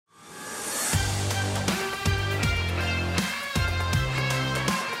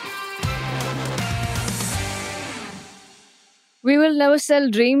We will never sell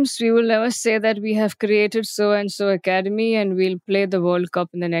dreams. We will never say that we have created so and so academy and we'll play the World Cup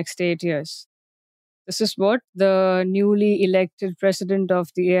in the next 8 years. This is what the newly elected president of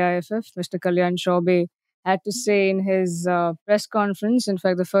the AIFF, Mr. Kalyan Chaubey, had to say in his press conference. In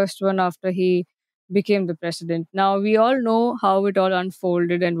fact, the first one after he became the president. Now, we all know how it all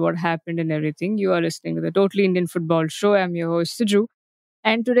unfolded and what happened and everything. You are listening to the Totally Indian Football Show. I'm your host, Siju.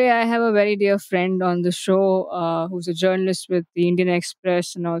 And today I have a very dear friend on the show who's a journalist with the Indian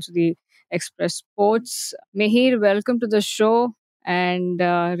Express and also the Express Sports. Mihir, welcome to the show and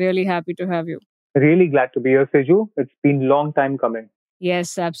really happy to have you. Really glad to be here, Seju. It's been long time coming.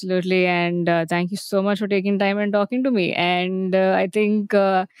 Yes, absolutely. And thank you so much for taking time and talking to me. And I think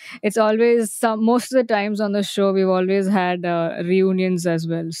it's always most of the times on the show, we've always had reunions as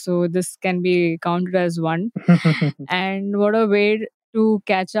well. So this can be counted as one. And what a way to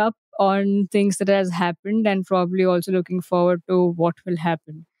catch up on things that has happened and probably also looking forward to what will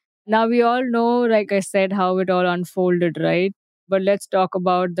happen. Now, we all know, like I said, how it all unfolded, right? But let's talk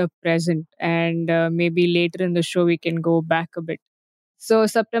about the present. And maybe later in the show, we can go back a bit. So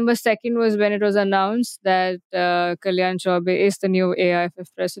September 2nd was when it was announced that Kalyan Chaubey is the new AIFF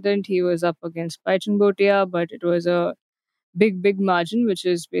president. He was up against Baichung Bhutia, but it was a big margin, which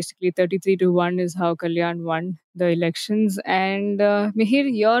is basically 33 to 1 is how Kalyan won the elections. And Mihir,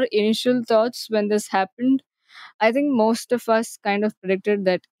 your initial thoughts when this happened? I think most of us kind of predicted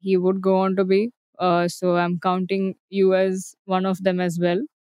that he would go on to be. So I'm counting you as one of them as well.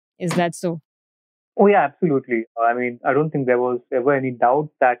 Is that so? Oh, yeah, absolutely. I mean, I don't think there was ever any doubt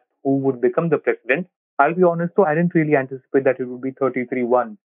that who would become the president. I'll be honest, though, I didn't really anticipate that it would be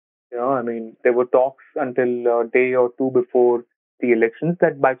 33-1. I mean, there were talks until a day or two before the elections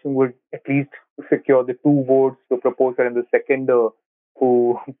that Baichung would at least secure the two votes, the proposer and the second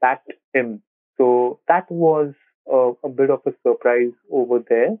who backed him. So that was a bit of a surprise over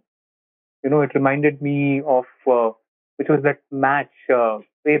there. It reminded me of which was that match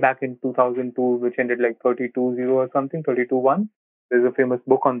way back in 2002, which ended like 32-0 or something, 32-1. There's a famous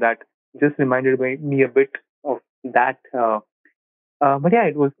book on that. Just reminded me a bit of that. But yeah,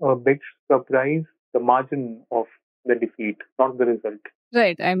 it was a big surprise, the margin of the defeat, not the result.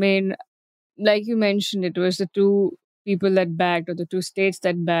 Right. I mean, like you mentioned, it was the two people that backed or the two states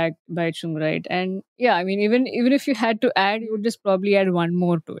that backed Baichung, right? And yeah, I mean, even if you had to add, you would just probably add one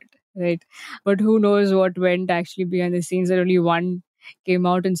more to it, right? But who knows what went actually behind the scenes? That only one came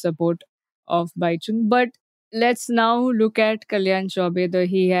out in support of Baichung. But let's now look at Kalyan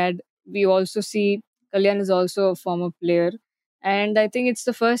Chaubey. We also see Kalyan is also a former player. And I think it's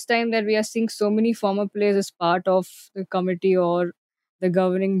the first time that we are seeing so many former players as part of the committee or the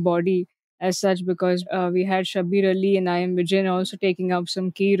governing body as such because we had Shabir Ali and I am Vijay also taking up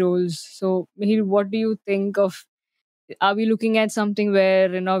some key roles. So, Mihir, what do you think of? Are we looking at something where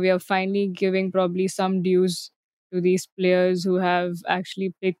we are finally giving probably some dues to these players who have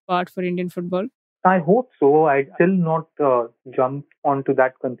actually played part for Indian football? I hope so. I still not jump onto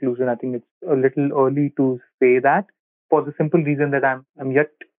that conclusion. I think it's a little early to say that for the simple reason that I'm yet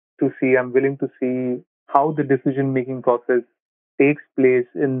to see. I'm willing to see how the decision making process takes place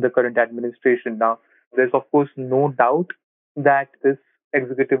in the current administration. Now, there's of course no doubt that this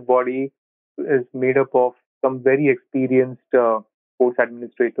executive body is made up of some very experienced sports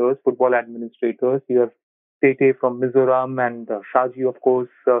administrators, football administrators. You have Tete from Mizoram and Shaji, of course.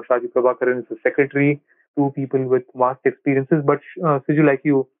 Shaji Prabhakaran is the secretary. Two people with vast experiences. But Siju, like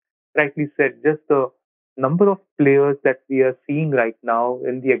you rightly said, just the number of players that we are seeing right now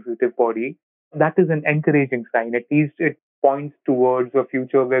in the executive body, that is an encouraging sign. At least it points towards a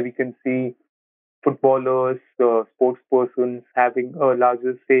future where we can see footballers, sports persons having a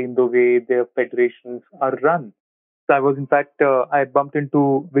larger say in the way their federations are run. So I was, in fact, I bumped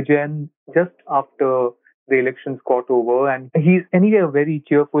into Vijayan just after the elections got over, and he's anyway a very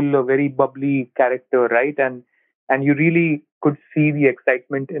cheerful, a very bubbly character, right? And you really could see the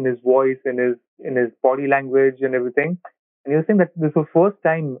excitement in his voice, in his body language, and everything. And you're saying that this was the first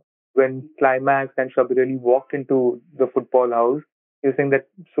time when Climax and Shabir Ali walked into the football house. You're saying that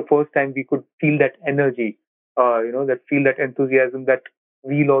it's the first time we could feel that energy, that feel that enthusiasm that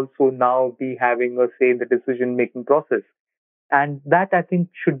we'll also now be having a say in the decision making process. And that I think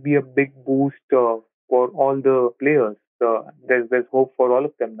should be a big boost for all the players. There's hope for all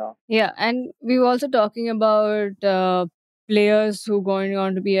of them now. Yeah, and we were also talking about players who going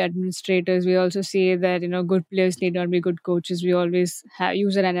on to be administrators. We also say that good players need not be good coaches. We always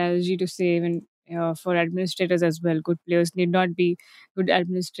use an analogy to say even for administrators as well, good players need not be good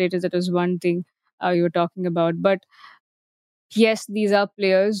administrators. That was one thing you were talking about, but yes, these are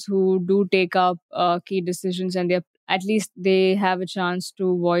players who do take up key decisions and they're at least they have a chance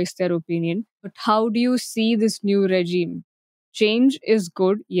to voice their opinion. But how do you see this new regime? Change is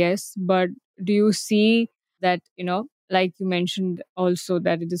good, yes, but do you see that, like you mentioned also,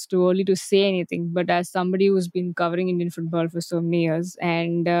 that it is too early to say anything, but as somebody who's been covering Indian football for so many years,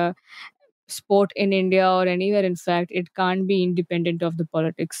 and sport in India or anywhere, in fact, it can't be independent of the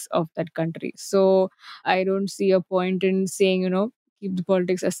politics of that country. So I don't see a point in saying, keep the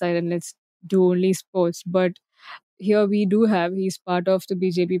politics aside and let's do only sports. But here we do have, he's part of the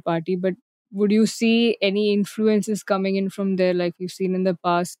BJP party, but would you see any influences coming in from there like you've seen in the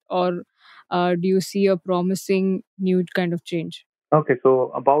past, or do you see a promising new kind of change? Okay,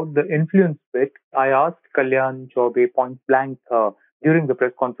 so about the influence bit, I asked Kalyan Chaubey point blank during the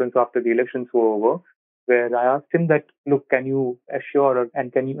press conference after the elections were over, where I asked him that, look, can you assure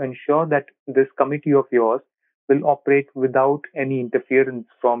and can you ensure that this committee of yours will operate without any interference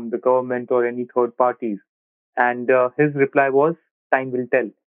from the government or any third parties? And his reply was, time will tell.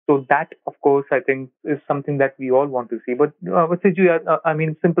 So that, of course, I think is something that we all want to see. But Vasiji, I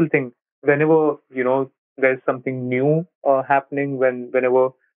mean, simple thing. Whenever there's something new happening, whenever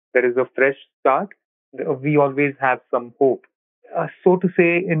there is a fresh start, we always have some hope. So to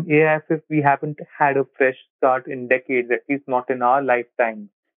say, in AIFF, we haven't had a fresh start in decades, at least not in our lifetime,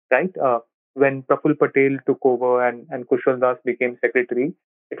 right? When Praful Patel took over and Kushal Das became secretary,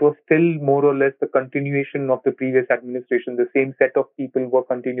 it was still more or less the continuation of the previous administration. The same set of people were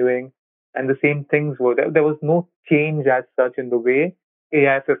continuing, and the same things were there. There was no change as such in the way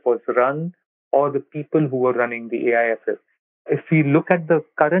AIFF was run or the people who were running the AIFF. If we look at the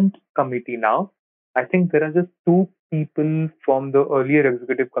current committee now, I think there are just two people from the earlier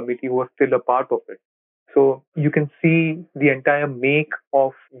executive committee who are still a part of it. So you can see the entire make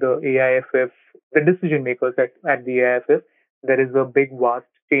of the AIFF, the decision makers at the AIFF. There is a big, vast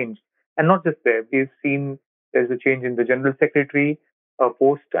change. And not just there, we've seen there's a change in the general secretary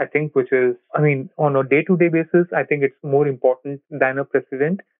post, I think, which is, I mean, on a day to day basis, I think it's more important than a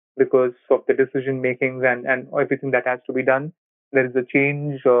president because of the decision making and everything that has to be done. There is a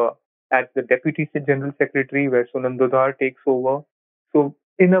change at the deputy general secretary where Sunand Dodhar takes over. So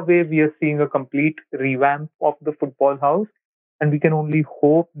in a way, we are seeing a complete revamp of the football house, and we can only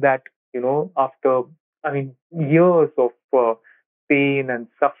hope that after years of pain and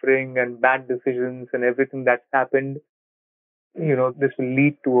suffering and bad decisions and everything that's happened, this will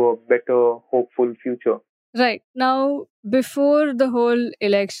lead to a better, hopeful future. Right. Now, before the whole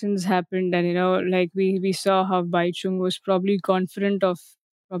elections happened, and like we saw how Bai Chung was probably confident of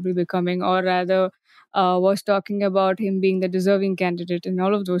probably becoming, or rather, was talking about him being the deserving candidate and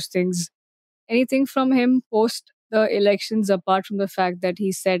all of those things. Anything from him post the elections, apart from the fact that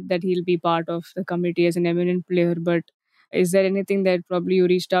he said that he'll be part of the committee as an eminent player, but is there anything that probably you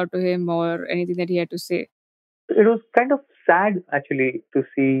reached out to him or anything that he had to say? It was kind of sad actually to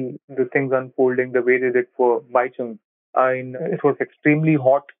see the things unfolding the way they did for Baichung. I mean, it was extremely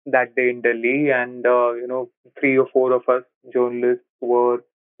hot that day in Delhi, and three or four of us journalists were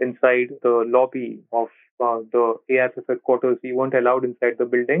inside the lobby of the AIFF headquarters. We weren't allowed inside the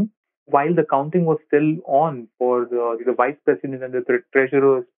building. While the counting was still on for the vice president and the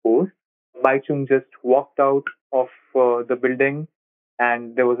treasurer's post, Baichung just walked out of the building,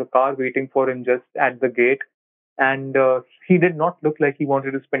 and there was a car waiting for him just at the gate, and he did not look like he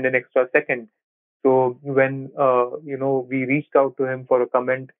wanted to spend an extra second. So when we reached out to him for a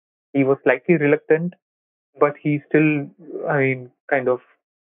comment, he was slightly reluctant, but he still, I mean, kind of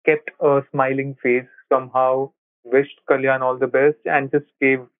kept a smiling face. Somehow wished Kalyan all the best and just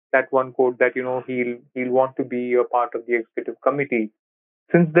gave that one quote that he'll want to be a part of the executive committee.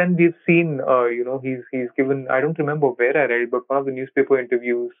 Since then, we've seen, he's given. I don't remember where I read, but one of the newspaper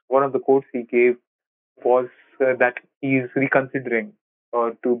interviews, one of the quotes he gave was that he is reconsidering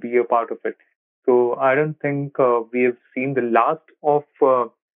to be a part of it. So I don't think we have seen the last of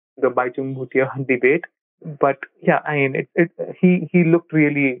the Baichung Bhutia debate. But yeah, I mean, he looked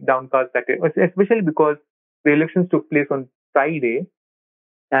really downcast that day, especially because the elections took place on Friday,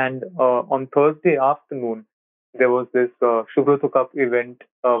 and on Thursday afternoon there was this Shubhrato Cup event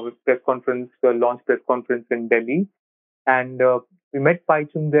with press conference, launch press conference in Delhi, and we met Pai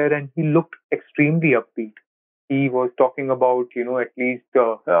Chung there, and he looked extremely upbeat. He was talking about, at least,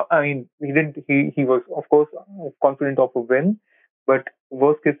 he didn't, he was, of course, confident of a win, but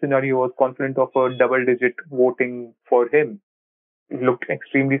worst case scenario, was confident of a double digit voting for him. He looked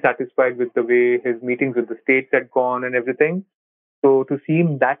extremely satisfied with the way his meetings with the states had gone and everything. So to see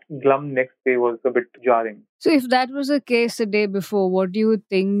him that glum next day was a bit jarring. So, if that was the case the day before, what do you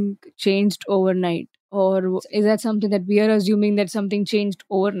think changed overnight? Or is that something that we are assuming that something changed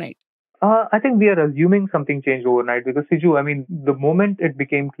overnight? I think we are assuming something changed overnight because Siju, I mean, the moment it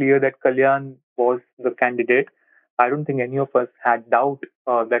became clear that Kalyan was the candidate, I don't think any of us had doubt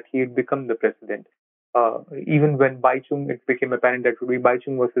that he'd become the president. Even when Baichung, it became apparent that it would be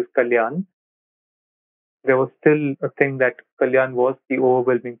Baichung versus Kalyan, there was still a thing that Kalyan was the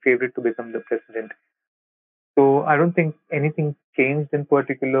overwhelming favorite to become the president. So I don't think anything changed in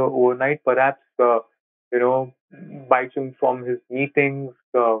particular overnight. Perhaps, you know, Baichung from his meetings,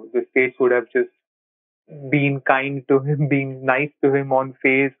 the states would have just been kind to him, being nice to him on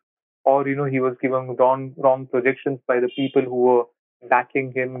face, or he was given wrong projections by the people who were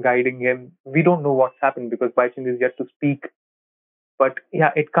backing him, guiding him. We don't know what's happened because Baichung is yet to speak. But yeah,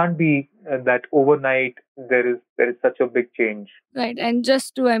 it can't be that overnight there is such a big change. Right. And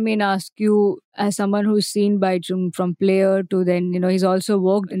just to, I mean, ask you, as someone who's seen Baichung from player to then, he's also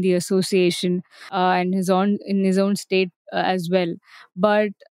worked in the association and his own in his own state as well.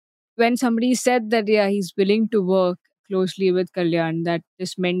 But when somebody said that, yeah, he's willing to work closely with Kalyan, that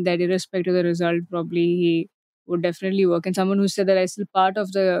just meant that irrespective of the result, probably he would definitely work. And someone who said that I'm still part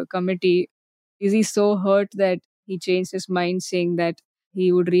of the committee, is he so hurt that he changed his mind, saying that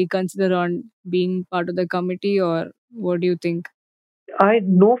he would reconsider on being part of the committee, or what do you think? I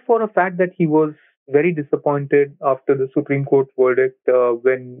know for a fact that he was very disappointed after the Supreme Court verdict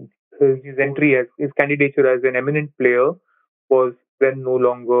when his entry as his candidature as an eminent player was then no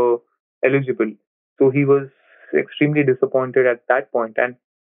longer eligible. So he was extremely disappointed at that point. And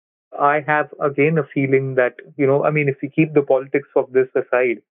I have again a feeling that, I mean, if we keep the politics of this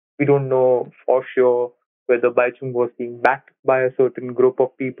aside, we don't know for sure whether Baichung was being backed by a certain group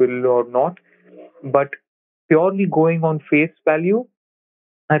of people or not. But purely going on face value,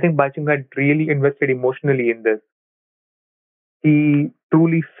 I think Bachung had really invested emotionally in this. He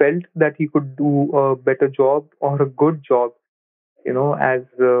truly felt that he could do a better job or a good job, as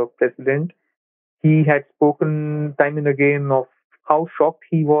president. He had spoken time and again of how shocked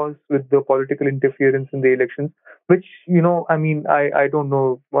he was with the political interference in the elections, which, I mean, I don't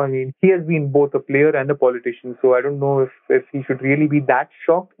know. I mean, he has been both a player and a politician, so I don't know if he should really be that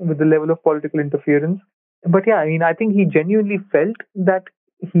shocked with the level of political interference. But yeah, I mean, I think he genuinely felt that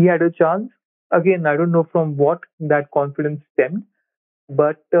he had a chance. Again, I don't know from what that confidence stemmed,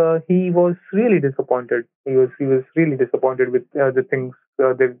 but he was really disappointed. He was really disappointed with the things,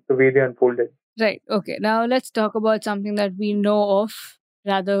 the way they unfolded. Right. Okay. Now let's talk about something that we know of,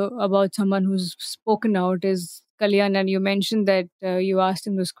 rather about someone who's spoken out is Kalyan. And you mentioned that you asked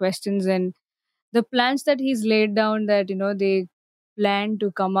him those questions and the plans that he's laid down, that, they plan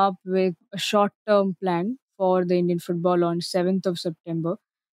to come up with a short term plan for the Indian football on 7th of September.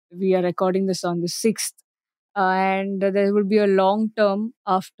 We are recording this on the 6th. And there will be a long term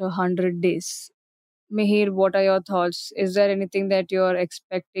after 100 days. Mihir, what are your thoughts? Is there anything that you're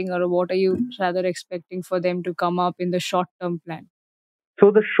expecting, or what are you rather expecting for them to come up in the short term plan?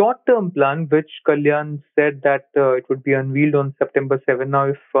 So the short-term plan, which Kalyan said that it would be unveiled on September 7. Now,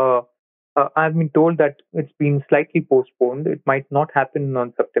 if I've been told that it's been slightly postponed, it might not happen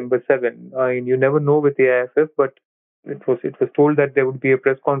on September 7. I mean, you never know with the AIFF, but it was told that there would be a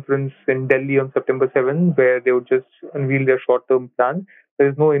press conference in Delhi on September 7, where they would just unveil their short-term plan. There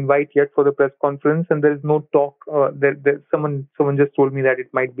is no invite yet for the press conference, and there is no talk. Someone just told me that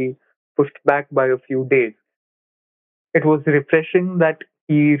it might be pushed back by a few days. It was refreshing that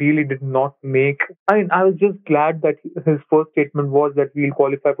he really did not make. I mean, I was just glad that his first statement was that we'll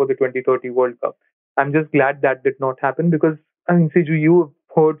qualify for the 2030 World Cup. I'm just glad that did not happen because, I mean, Siju, you've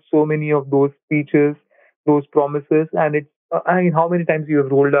heard so many of those speeches, those promises, and I mean, how many times you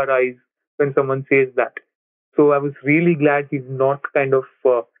have rolled our eyes when someone says that. So I was really glad he's not kind of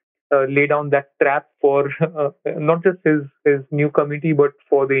lay down that trap for not just his new committee, but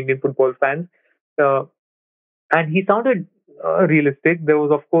for the Indian football fans. Uh, and he sounded realistic. There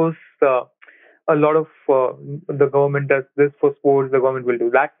was, of course, a lot of the government does this for sports, the government will do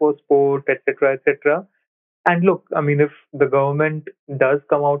that for sport, etc., etc. And look, I mean, if the government does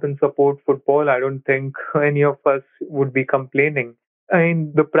come out and support football, I don't think any of us would be complaining. I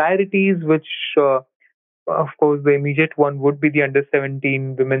mean, the priorities, which of course, the immediate one would be the Under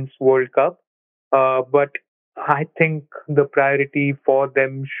 17 Women's World Cup. But I think the priority for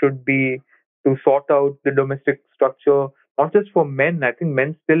them should be to sort out the domestic structure, not just for men. I think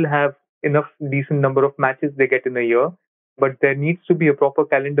men still have enough decent number of matches they get in a year, but there needs to be a proper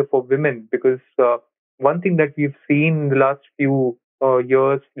calendar for women because one thing that we've seen in the last few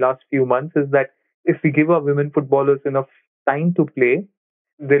years, last few months is that if we give our women footballers enough time to play,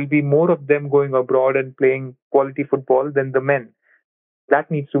 there'll be more of them going abroad and playing quality football than the men. That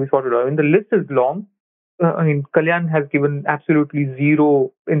needs to be sorted out. I mean, the list is long. I mean, Kalyan has given absolutely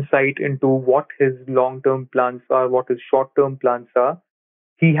zero insight into what his long-term plans are, what his short-term plans are.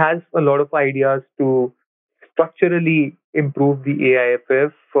 He has a lot of ideas to structurally improve the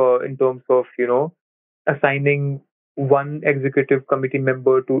AIFF in terms of, assigning one executive committee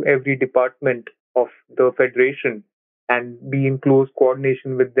member to every department of the federation and be in close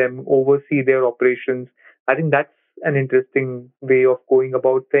coordination with them, oversee their operations. I think that's an interesting way of going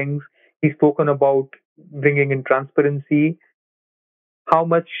about things. He's spoken about bringing in transparency. How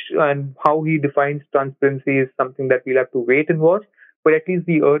much and how he defines transparency is something that we'll have to wait and watch. But at least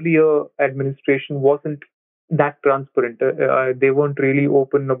the earlier administration wasn't that transparent. They weren't really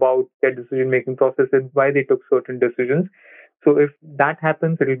open about their decision making process and why they took certain decisions. So if that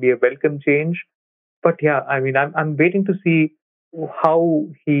happens, it'll be a welcome change. But yeah, I mean, I'm waiting to see how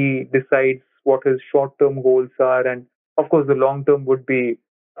he decides what his short term goals are, and of course, the long term would be.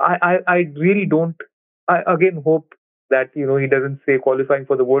 I really don't. I again hope that he doesn't say qualifying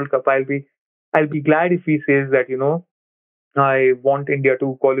for the World Cup. I'll be glad if he says that I want India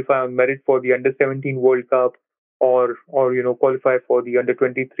to qualify on merit for the under 17 World Cup, or qualify for the under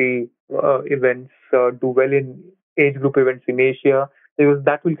 23 events, do well in age group events in Asia, because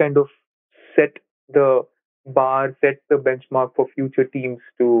that will kind of set the bar, set the benchmark for future teams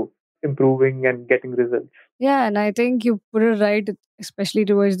to improving and getting results. Yeah, and I think you put it right, especially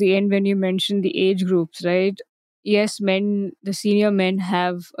towards the end when you mentioned the age groups, right? Yes, men, the senior men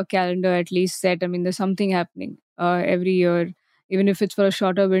have a calendar at least set. I mean, there's something happening every year, even if it's for a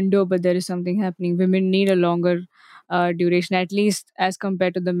shorter window, but there is something happening. Women need a longer duration, at least as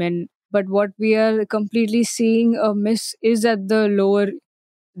compared to the men. But what we are completely seeing a miss is at the lower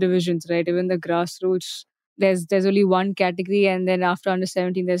divisions, right? Even the grassroots, there's only one category, and then after under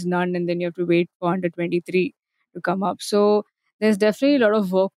 17, there's none, and then you have to wait for under 23 to come up. So there's definitely a lot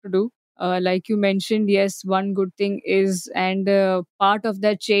of work to do. Like you mentioned, yes, one good thing is, and part of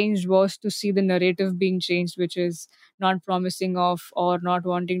that change was to see the narrative being changed, which is not promising of or not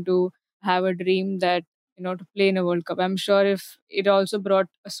wanting to have a dream that to play in a World Cup. I'm sure if it also brought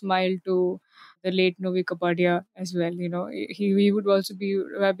a smile to the late Novi Kapadia as well. He would also be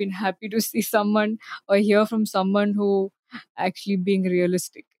have been happy to see someone or hear from someone who actually being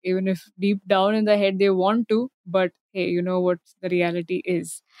realistic, even if deep down in the head they want to. But hey, you know what the reality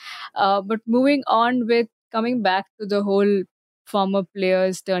is. But moving on with coming back to the whole former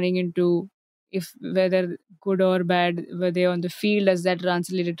players turning into if whether good or bad, were they on the field, does that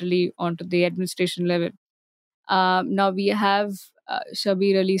translate literally onto the administration level? Now we have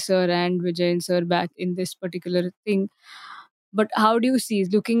Shabir Ali sir and Vijayan sir back in this particular thing. But how do you see,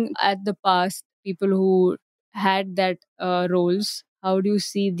 looking at the past, people who had that roles, how do you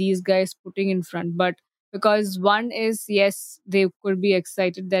see these guys putting in front? But because one is, yes, they could be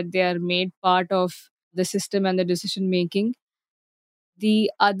excited that they are made part of the system and the decision making.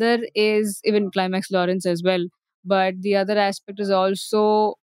 The other is even Climax Lawrence as well. But the other aspect is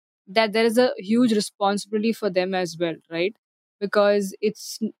also that there is a huge responsibility for them as well, right? Because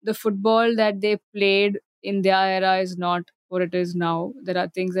it's the football that they played in their era is not what it is now. There are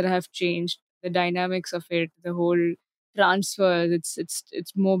things that have changed, the dynamics of it, the whole transfers.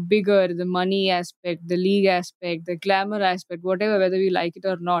 It's more bigger, the money aspect, the league aspect, the glamour aspect, whatever, whether we like it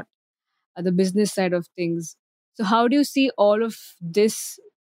or not, the business side of things. So how do you see all of this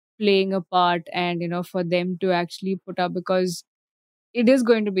playing a part, and for them to actually put up, because it's not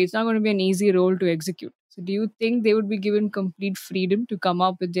going to be an easy role to execute. So do you think they would be given complete freedom to come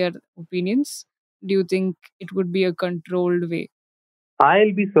up with their opinions? Do you think it would be a controlled way?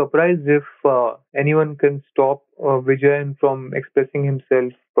 I'll be surprised if anyone can stop Vijayan from expressing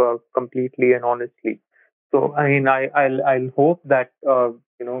himself completely and honestly. So I mean, I'll hope that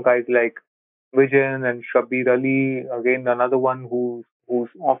guys like Vijayan and Shabir Ali, again another one who's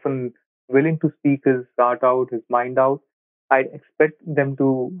often willing to speak his heart out, his mind out. I expect them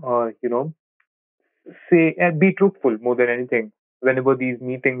to say and be truthful more than anything whenever these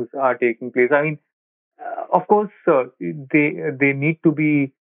meetings are taking place. I mean, of course, they need to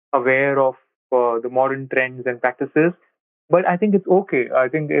be aware of the modern trends and practices. But I think it's okay. I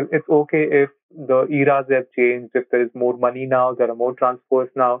think it's okay if the eras have changed. If there is more money now, there are more transfers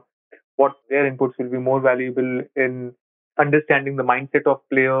now. What their inputs will be more valuable in understanding the mindset of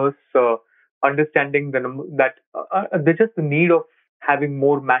players, understanding there's just the need of having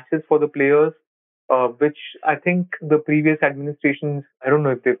more matches for the players, which I think the previous administrations, I don't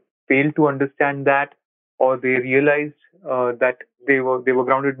know if they failed to understand that, or they realized that they were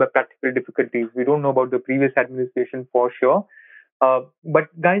grounded by practical difficulties. We don't know about the previous administration for sure. But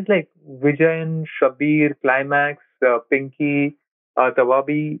guys like Vijayan, Shabir, Climax, Pinky,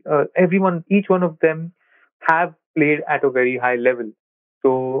 Tawabi, everyone, each one of them, have played at a very high level.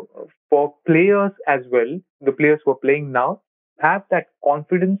 So for players as well, the players who are playing now have that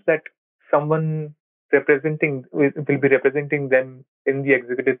confidence that someone will be representing them in the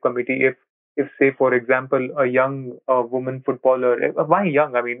executive committee. If say for example a young woman footballer, why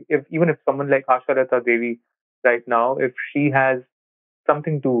young? I mean, if even if someone like Asharata Devi right now, if she has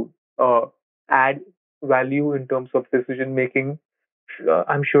something to add value in terms of decision making,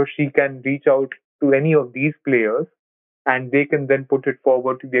 I'm sure she can reach out to any of these players and they can then put it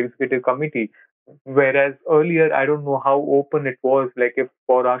forward to the executive committee. Whereas earlier, I don't know how open it was, like if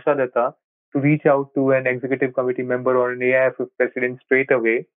for Asha Datta to reach out to an executive committee member or an AIF president straight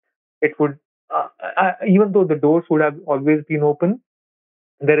away, it would, even though the doors would have always been open,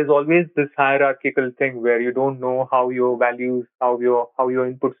 there is always this hierarchical thing where you don't know how your values, how your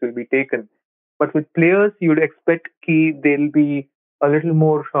inputs will be taken. But with players, you'd expect they'll be a little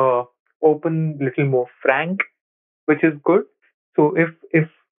more open, little more frank, which is good. So if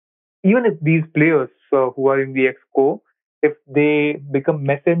even if these players who are in the exco, if they become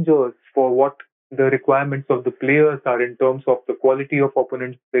messengers for what the requirements of the players are in terms of the quality of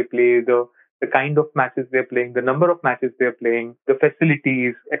opponents they play, the kind of matches they're playing, the number of matches they're playing, the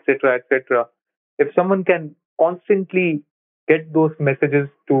facilities, etc., etc. If someone can constantly get those messages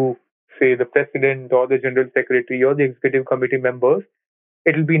to, say, the president or the general secretary or the executive committee members,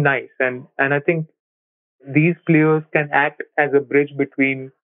 it'll be nice. And I think these players can act as a bridge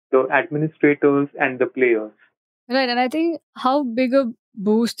between the administrators and the players. Right, and I think how big a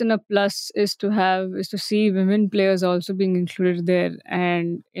boost and a plus is to see women players also being included there,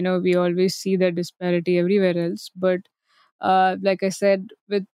 and we always see that disparity everywhere else. But like I said,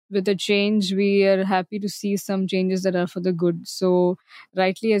 with the change, we are happy to see some changes that are for the good. So,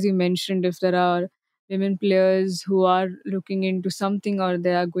 rightly as you mentioned, if there are women players who are looking into something or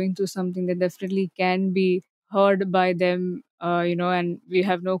they are going through something, that definitely can be heard by them. And we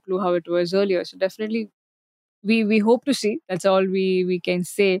have no clue how it was earlier. So definitely we hope to see. That's all we can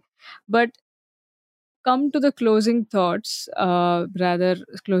say. But come to the closing thoughts, rather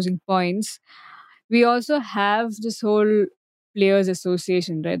closing points. We also have this whole players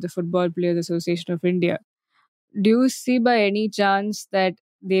association, right? The Football Players Association of India. Do you see by any chance that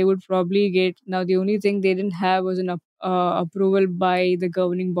they would probably get, now the only thing they didn't have was an approval by the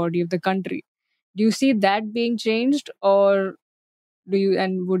governing body of the country? Do you see that being changed, or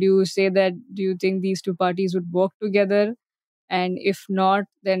would you say that, do you think these two parties would work together? And if not,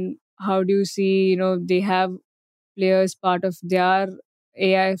 then how do you see, they have players part of their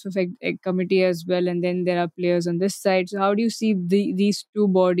committee as well, and then there are players on this side. So how do you see these two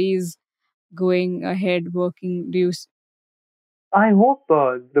bodies going ahead working? I hope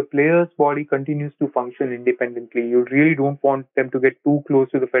the players' body continues to function independently. You really don't want them to get too close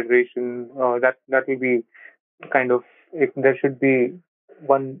to the federation. That will be kind of, if there should be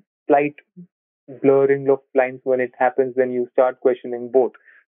one slight blurring of lines when it happens, then you start questioning both.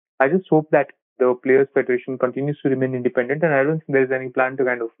 I just hope that the Players Federation continues to remain independent, and I don't think there's any plan to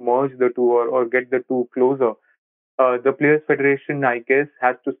kind of merge the two or get the two closer. The Players Federation, I guess,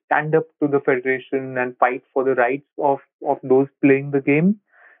 has to stand up to the federation and fight for the rights of those playing the game.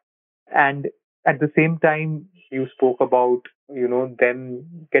 And at the same time, you spoke about them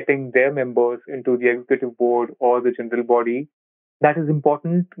getting their members into the executive board or the general body. That is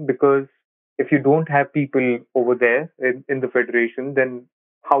important because if you don't have people over there in the federation, then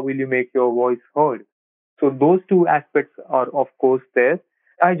how will you make your voice heard? So those two aspects are of course there.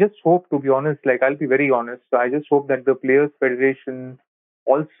 I just hope, to be honest, like I'll be very honest, I just hope that the Players Federation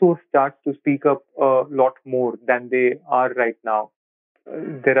also starts to speak up a lot more than they are right now.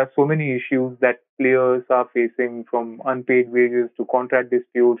 There are so many issues that players are facing, from unpaid wages to contract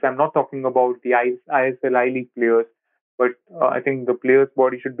disputes. I'm not talking about the ISL I League players, but I think the players'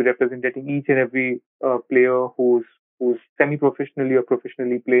 body should be representing each and every player who's semi-professionally or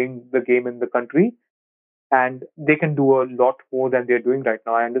professionally playing the game in the country, and they can do a lot more than they're doing right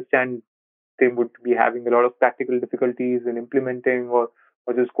now. I understand they would be having a lot of practical difficulties in implementing or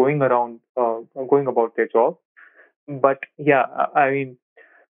just going about their job. But yeah, I mean,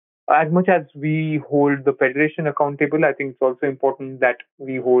 as much as we hold the federation accountable, I think it's also important that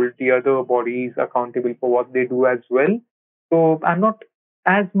we hold the other bodies accountable for what they do as well. So I'm not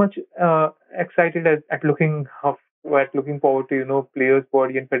as much excited at looking forward to players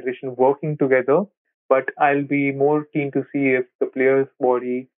body and federation working together, but I'll be more keen to see if the players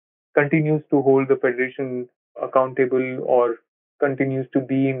body continues to hold the federation accountable or continues to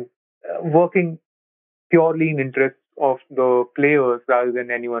be working purely in interest of the players rather than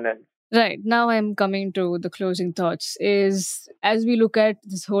anyone else. Right. Now I'm coming to the closing thoughts. Is as we look at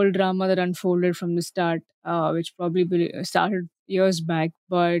this whole drama that unfolded from the start, which probably started years back,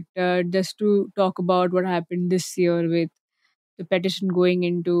 but just to talk about what happened this year with the petition going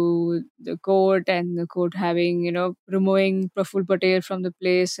into the court and the court having, removing Praful Patel from the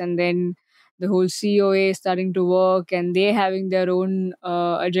place, and then the whole COA starting to work and they having their own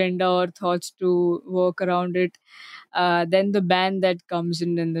agenda or thoughts to work around it. Then the ban that comes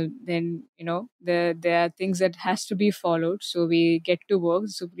in, and then there are things that has to be followed. So we get to work. The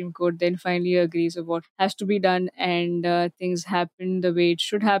Supreme Court then finally agrees of what has to be done, and things happen the way it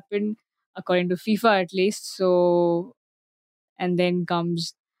should happen according to FIFA at least. So and then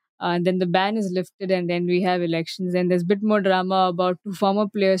comes and then the ban is lifted, and then we have elections, and there's a bit more drama about two former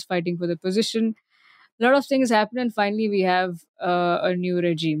players fighting for the position. A lot of things happen, and finally we have a new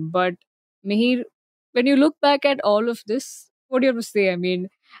regime. But Mihir, when you look back at all of this, what do you have to say? I mean,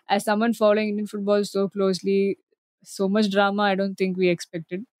 as someone following Indian football so closely, so much drama I don't think we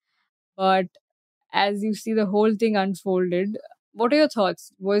expected. But as you see the whole thing unfolded, what are your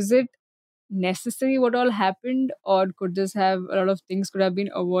thoughts? Was it necessary what all happened, or could this have a lot of things could have been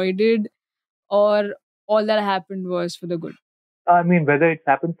avoided, or all that happened was for the good? I mean, whether it's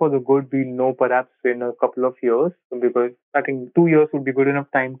happened for the good, we'll know perhaps in a couple of years, because I think 2 years would be good enough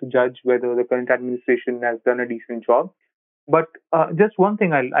time to judge whether the current administration has done a decent job. But just one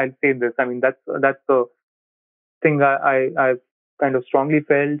thing I'll say in this. I mean, that's the thing I've kind of strongly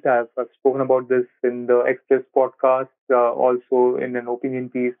felt. I've spoken about this in the Express podcast, also in an opinion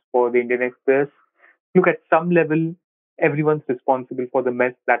piece for the Indian Express. Look, at some level, everyone's responsible for the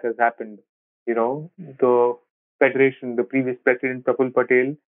mess that has happened. The federation, the previous president, Praful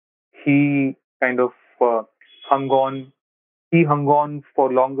Patel, he kind of uh, hung on. He hung on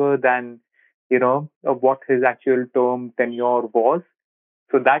for longer than, what his actual term tenure was.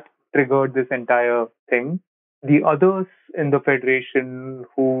 So that triggered this entire thing. The others in the federation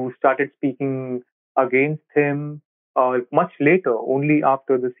who started speaking against him much later, only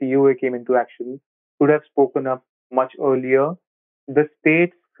after the COA came into action, could have spoken up much earlier. The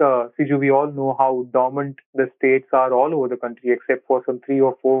states, Siju, we all know how dormant the states are all over the country, except for some 3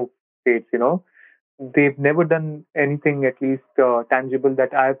 or 4 states. They've never done anything, at least tangible,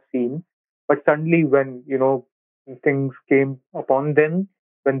 that I've seen. But suddenly, when things came upon them,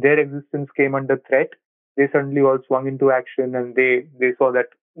 when their existence came under threat, they suddenly all swung into action, and they saw that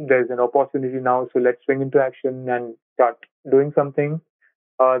there's an opportunity now, so let's swing into action and start doing something.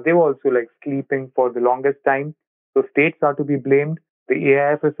 They were also like sleeping for the longest time. So states are to be blamed. The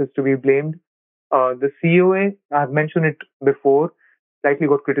AIFF is to be blamed. The COA, I've mentioned it before, slightly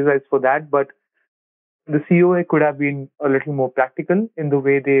got criticized for that, but the COA could have been a little more practical in the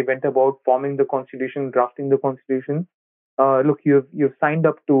way they went about forming the constitution, drafting the constitution. Look, you've signed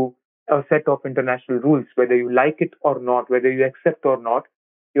up to a set of international rules, whether you like it or not, whether you accept or not.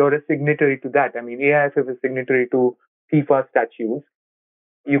 You're a signatory to that. I mean, AIFF is signatory to FIFA statutes.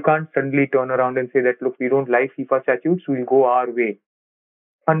 You can't suddenly turn around and say that, look, we don't like FIFA statutes, we'll go our way.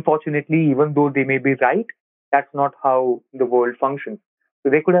 Unfortunately, even though they may be right, that's not how the world functions. So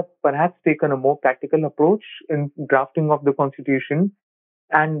they could have perhaps taken a more practical approach in drafting of the constitution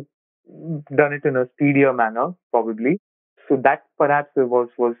and done it in a speedier manner, probably. So that perhaps was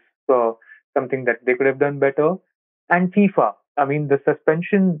uh, something that they could have done better. And FIFA, I mean, the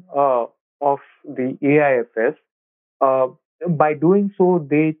suspension of the AIFF, uh, by doing so,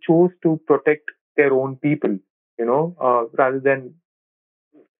 they chose to protect their own people, rather than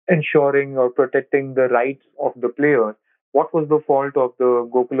ensuring or protecting the rights of the players. What was the fault of the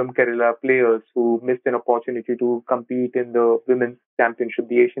Gokulam Kerala players who missed an opportunity to compete in the women's championship,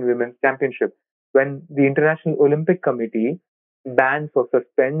 the Asian Women's Championship, when the International Olympic Committee bans or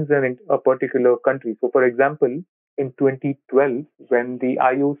suspends a particular country? So, for example, in 2012, when the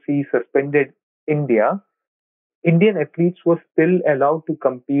IOC suspended India, Indian athletes were still allowed to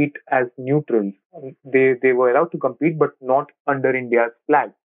compete as neutrals. They were allowed to compete, but not under India's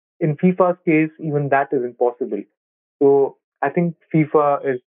flag. In FIFA's case, even that is impossible. So I think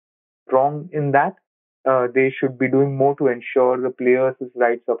FIFA is wrong in that. They should be doing more to ensure the players'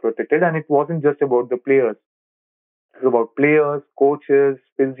 rights are protected. And it wasn't just about the players. It was about players, coaches,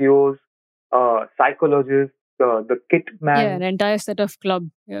 physios, psychologists, the kit Yeah, an man. entire set of club.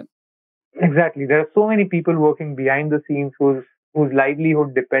 Yeah. Exactly. There are so many people working behind the scenes whose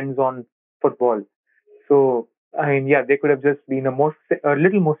livelihood depends on football. So I mean, yeah, they could have just been a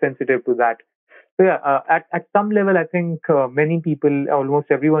little more sensitive to that. So yeah, at some level, I think many people, almost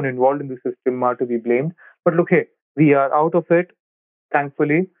everyone involved in the system, are to be blamed. But look, hey, we are out of it,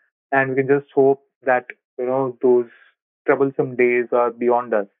 thankfully, and we can just hope that those troublesome days are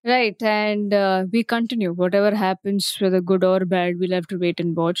beyond us. Right, and we continue. Whatever happens, whether good or bad, we'll have to wait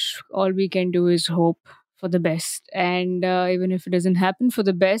and watch. All we can do is hope for the best. And even if it doesn't happen for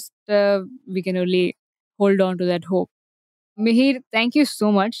the best, we can only hold on to that hope. Mihir, thank you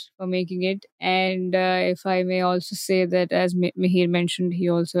so much for making it. And if I may also say that, as Mihir mentioned, he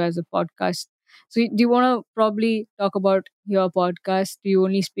also has a podcast. So, do you want to probably talk about your podcast? Do you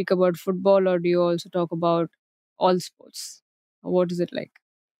only speak about football, or do you also talk about all sports? What is it like?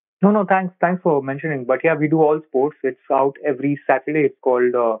 No, no, thanks for mentioning. But yeah, we do all sports. It's out every Saturday. It's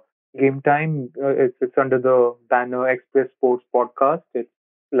called Game Time. It's under the banner Express Sports Podcast. It's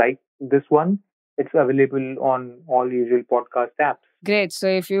like this one. It's available on all usual podcast apps. Great. So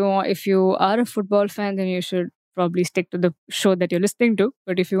if you are a football fan, then you should probably stick to the show that you're listening to.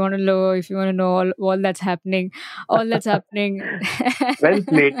 But if you want to know all all that's happening, Well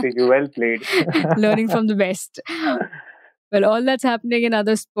played, Teju. Well played. learning from the best. Well, all that's happening in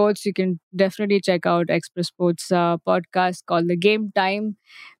other sports, you can definitely check out Express Sports podcast called The Game Time.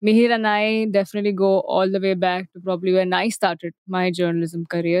 Mihir and I definitely go all the way back to probably when I started my journalism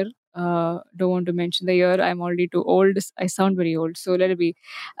career. Don't want to mention the year. I'm already too old. I sound very old, so let it be.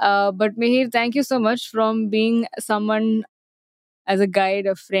 But Mihir, thank you so much from being someone as a guide,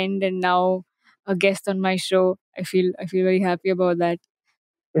 a friend, and now a guest on my show. I feel very happy about that.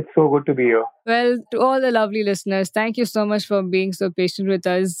 It's so good to be here. Well, to all the lovely listeners, thank you so much for being so patient with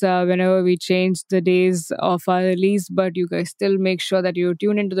us whenever we change the days of our release. But you guys still make sure that you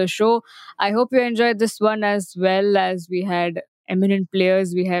tune into the show. I hope you enjoyed this one as well, as we had eminent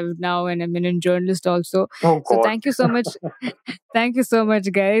players. We have now an eminent journalist also. Oh So God. thank you so much. Thank you so much,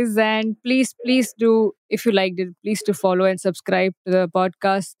 guys. And please do, if you liked it, please do follow and subscribe to the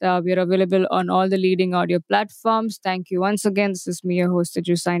podcast. We are available on all the leading audio platforms. Thank you once again. This is me, your host,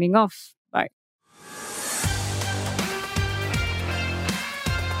 Siju, signing off.